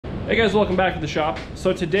Hey guys, welcome back to the shop.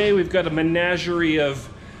 So today we've got a menagerie of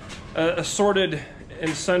assorted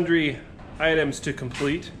and sundry items to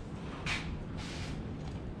complete.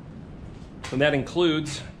 And that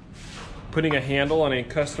includes putting a handle on a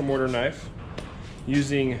custom order knife,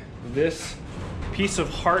 using this piece of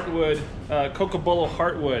heartwood, Cocobolo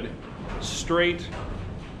heartwood, straight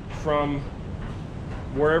from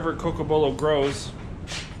wherever Cocobolo grows.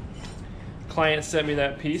 Client sent me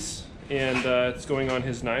that piece, and it's going on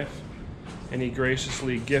his knife, and he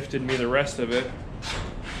graciously gifted me the rest of it.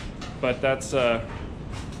 But that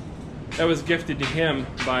was gifted to him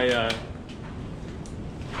by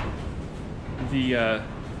the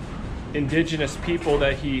indigenous people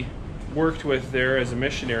that he worked with there as a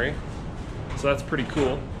missionary. So that's pretty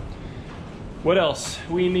cool. What else?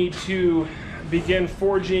 We need to begin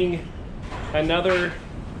forging another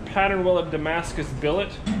pattern welded Damascus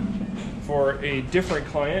billet for a different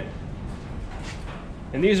client.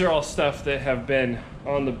 And these are all stuff that have been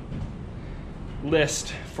on the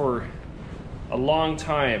list for a long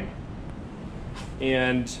time.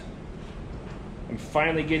 And I'm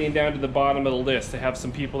finally getting down to the bottom of the list. I have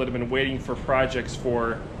some people that have been waiting for projects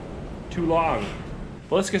for too long.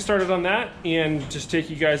 Well, let's get started on that and just take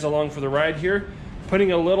you guys along for the ride here.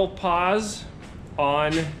 Putting a little pause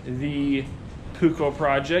on the Puko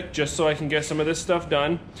project just so I can get some of this stuff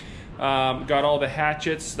done. Got all the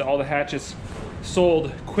hatchets,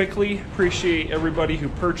 sold quickly. Appreciate everybody who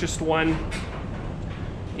purchased one,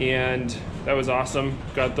 and that was awesome.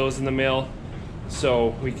 Got those in the mail so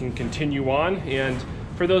we can continue on. And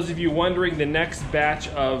for those of you wondering, the next batch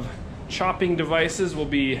of chopping devices will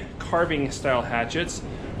be carving style hatchets.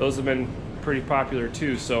 Those have been pretty popular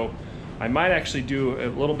too, so I might actually do a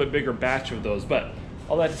little bit bigger batch of those. But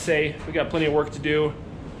all that to say, we got plenty of work to do.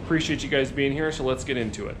 Appreciate you guys being here, so let's get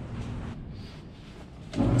into it.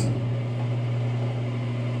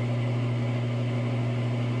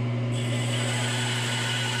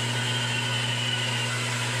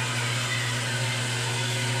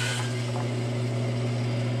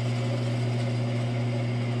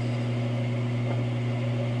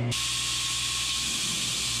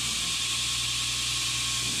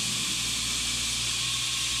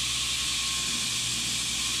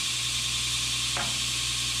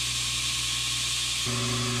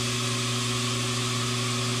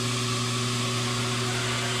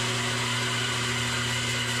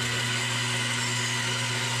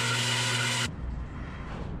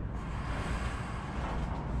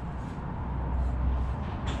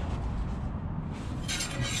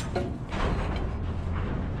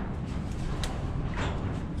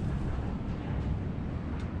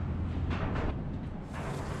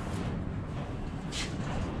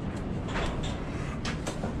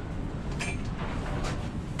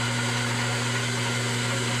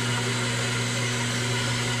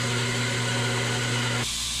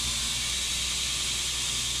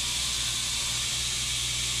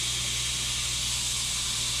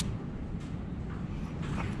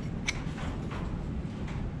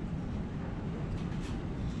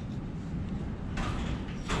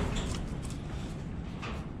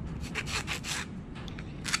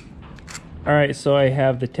 All right, so I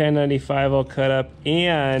have the 1095 all cut up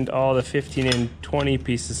and all the 15 and 20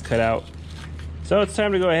 pieces cut out. So it's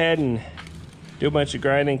time to go ahead and do a bunch of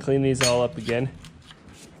grinding, clean these all up again.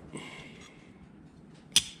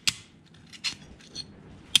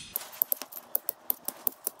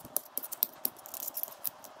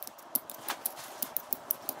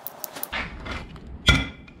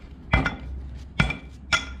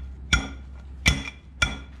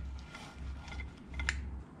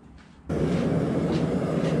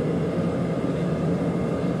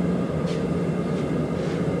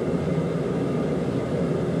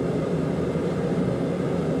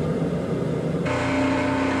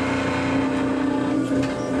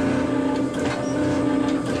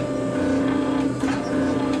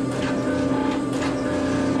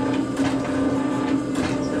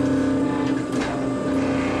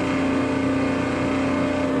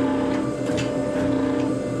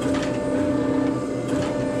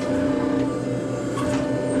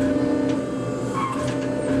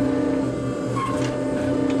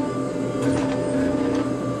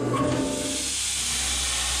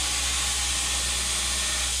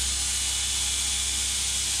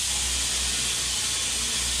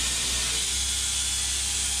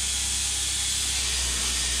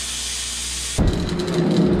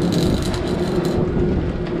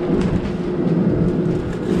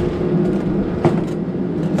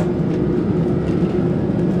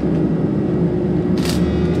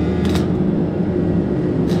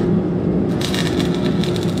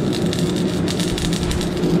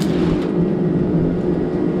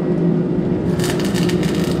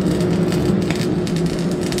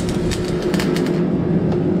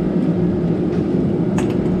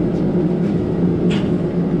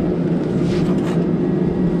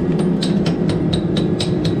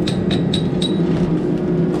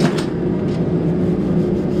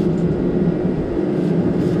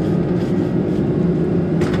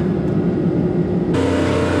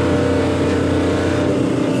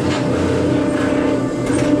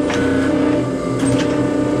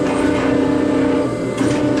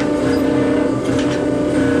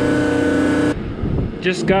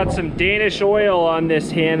 Just got some Danish oil on this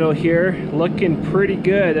handle here. Looking pretty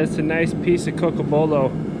good. That's a nice piece of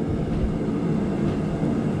cocobolo.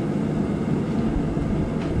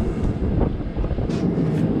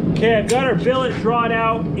 Okay, I've got our billet drawn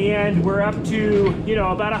out and we're up to, you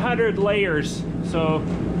know, about 100 layers. So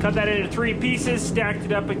cut that into 3 pieces, stacked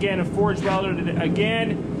it up again and forge welded it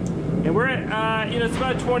again. And we're at, you know, it's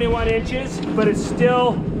about 21 inches, but it's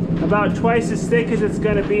still about twice as thick as it's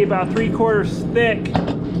gonna be, about 3/4 thick.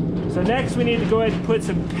 So next we need to go ahead and put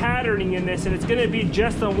some patterning in this, and it's gonna be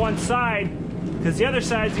just on one side because the other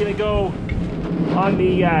side's gonna go on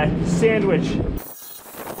the sandwich.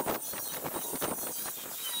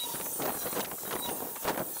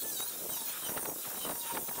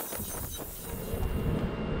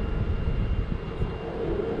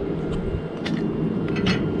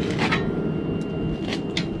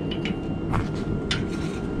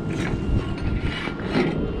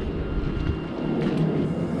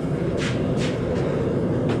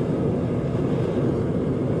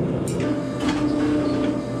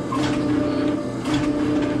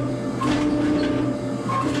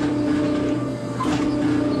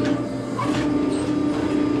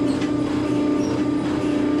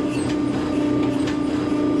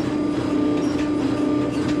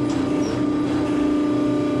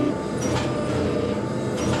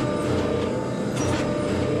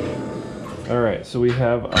 Alright, so we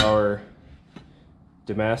have our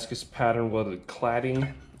Damascus pattern welded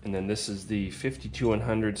cladding, and then this is the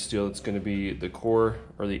 52-100 steel that's going to be the core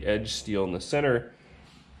or the edge steel in the center.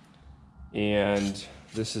 And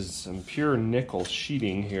this is some pure nickel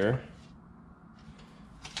sheeting here,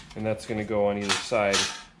 and that's going to go on either side.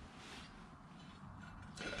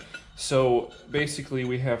 So basically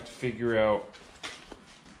we have to figure out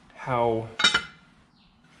how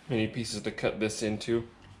many pieces to cut this into.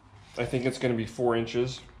 I think it's going to be 4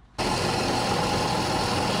 inches.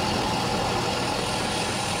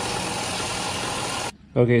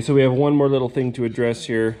 Okay, so we have one more little thing to address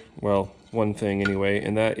here. Well, one thing anyway,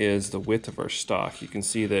 and that is the width of our stock. You can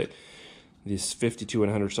see that this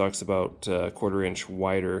 52-100 stock's about a 1/4 inch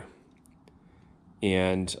wider.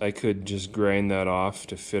 And I could just grind that off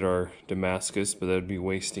to fit our Damascus, but that'd be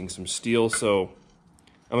wasting some steel. So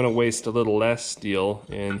I'm going to waste a little less steel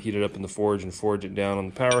and heat it up in the forge and forge it down on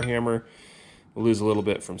the power hammer. We'll lose a little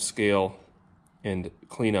bit from scale and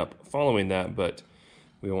clean up following that, but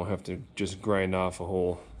we won't have to just grind off a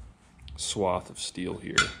whole swath of steel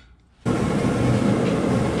here.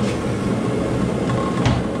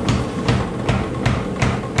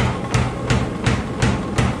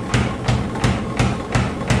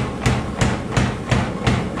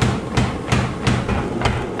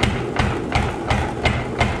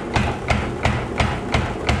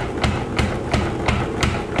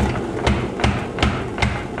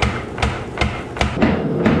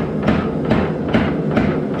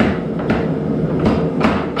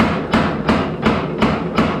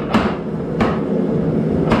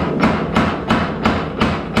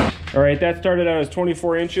 Alright, that started out as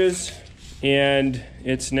 24 inches and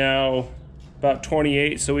it's now about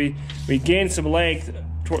 28, so we gained some length,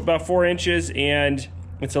 about 4 inches, and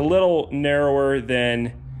it's a little narrower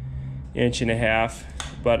than 1.5 inches,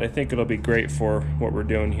 but I think it'll be great for what we're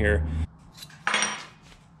doing here.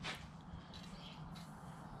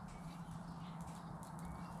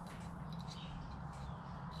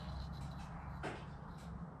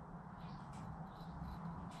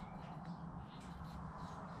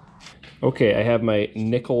 Okay, I have my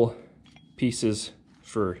nickel pieces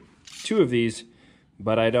for 2 of these,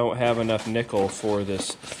 but I don't have enough nickel for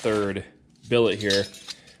this 3rd billet here.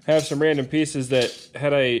 I have some random pieces that,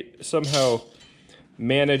 had I somehow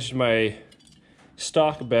managed my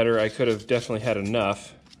stock better, I could have definitely had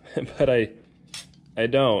enough, but I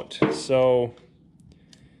don't. So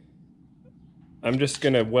I'm just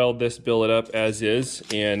gonna weld this billet up as is,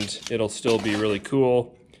 and it'll still be really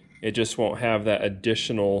cool. It just won't have that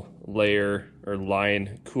additional layer or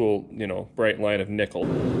line, cool, you know, bright line of nickel.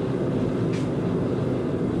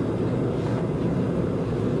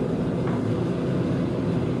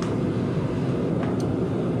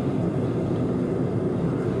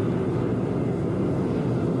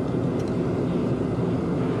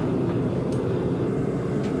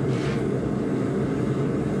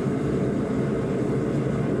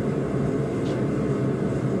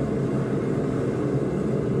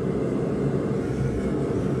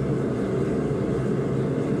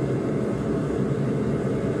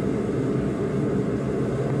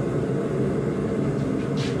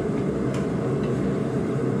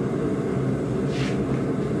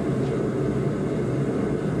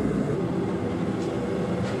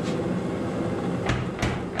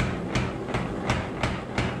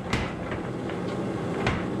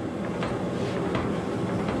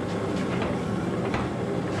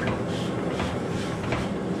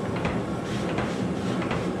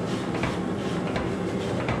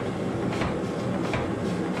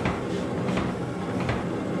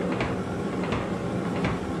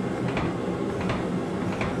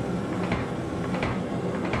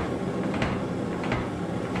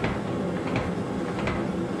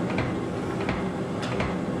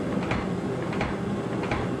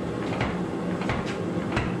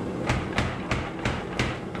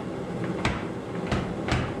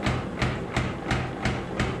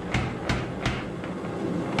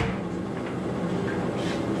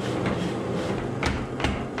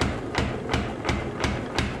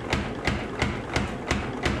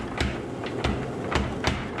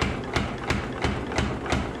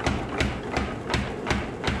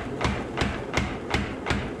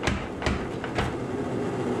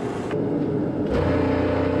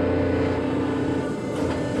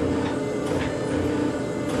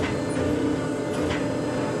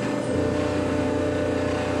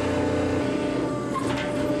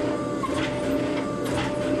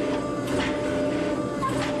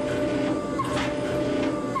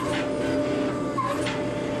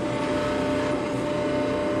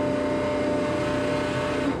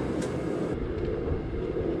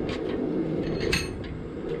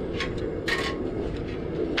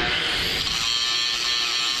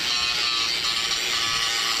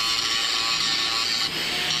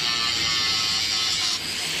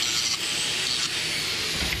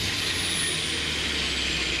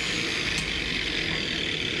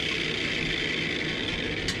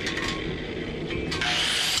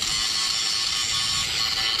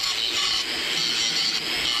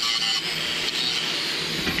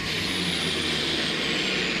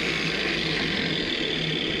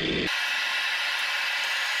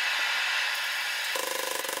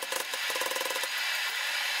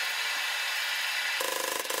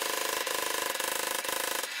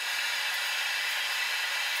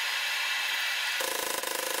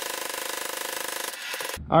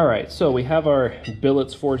 All right, so we have our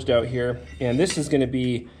billets forged out here, and this is going to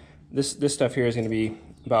be, this stuff here is going to be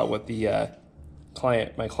about what the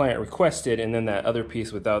my client requested, and then that other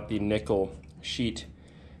piece without the nickel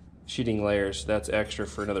sheeting layers, that's extra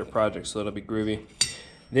for another project, so it'll be groovy.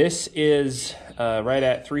 This is right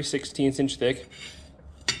at 3/16 inch thick,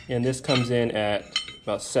 and this comes in at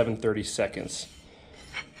about 7/32.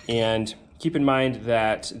 And keep in mind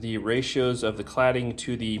that the ratios of the cladding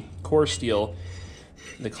to the core steel,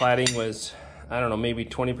 the cladding was, I don't know, maybe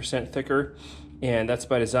 20% thicker, and that's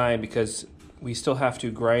by design because we still have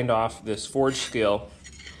to grind off this forge scale,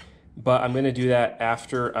 but I'm going to do that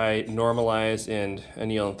after I normalize and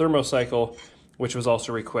anneal and thermocycle, which was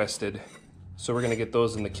also requested. So we're going to get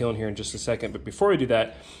those in the kiln here in just a second. But before we do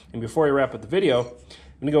that, and before we wrap up the video,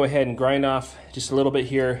 I'm going to go ahead and grind off just a little bit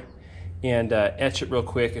here and etch it real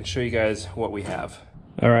quick and show you guys what we have.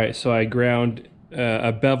 All right, so I ground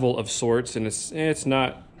a bevel of sorts, and it's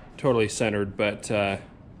not totally centered, but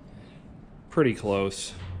pretty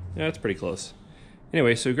close. Yeah, it's pretty close.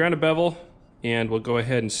 Anyway, so we ground a bevel, and we'll go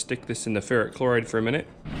ahead and stick this in the ferric chloride for a minute.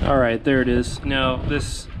 All right, there it is. Now,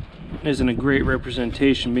 this isn't a great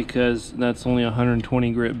representation because that's only a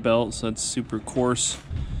 120 grit belt, so that's super coarse.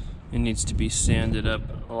 It needs to be sanded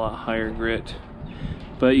up a lot higher grit.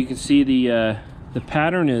 But you can see the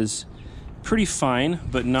pattern is pretty fine,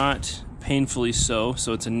 but not painfully so.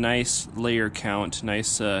 So it's a nice layer count,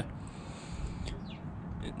 nice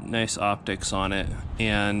optics on it,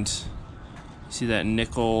 and you see that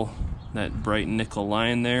nickel, that bright nickel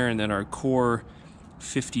line there, and then our core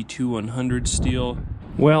 52-100 steel.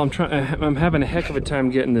 Well, I'm having a heck of a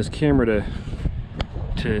time getting this camera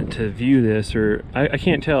to view this, or I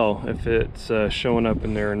can't tell if it's showing up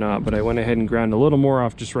in there or not, but I went ahead and ground a little more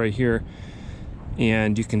off just right here,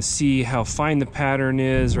 and you can see how fine the pattern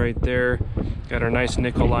is right there. Got our nice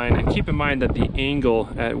nickel line, and keep in mind that the angle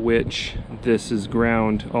at which this is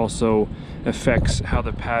ground also affects how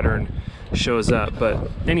the pattern shows up.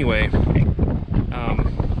 But anyway,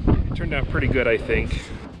 it turned out pretty good, I think.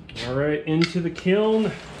 All right, into the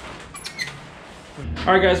kiln.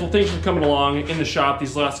 All right, guys, well, thanks for coming along in the shop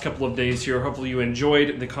these last couple of days here. Hopefully you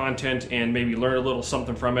enjoyed the content and maybe learned a little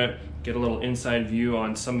something from it, get a little inside view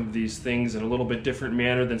on some of these things in a little bit different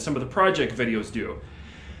manner than some of the project videos do.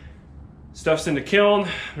 Stuff's in the kiln.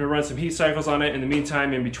 I'm gonna run some heat cycles on it. In the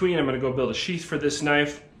meantime, in between, I'm gonna go build a sheath for this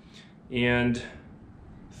knife and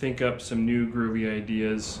think up some new groovy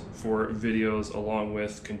ideas for videos along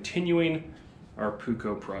with continuing our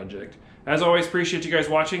Puko project. As always, appreciate you guys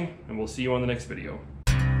watching, and we'll see you on the next video.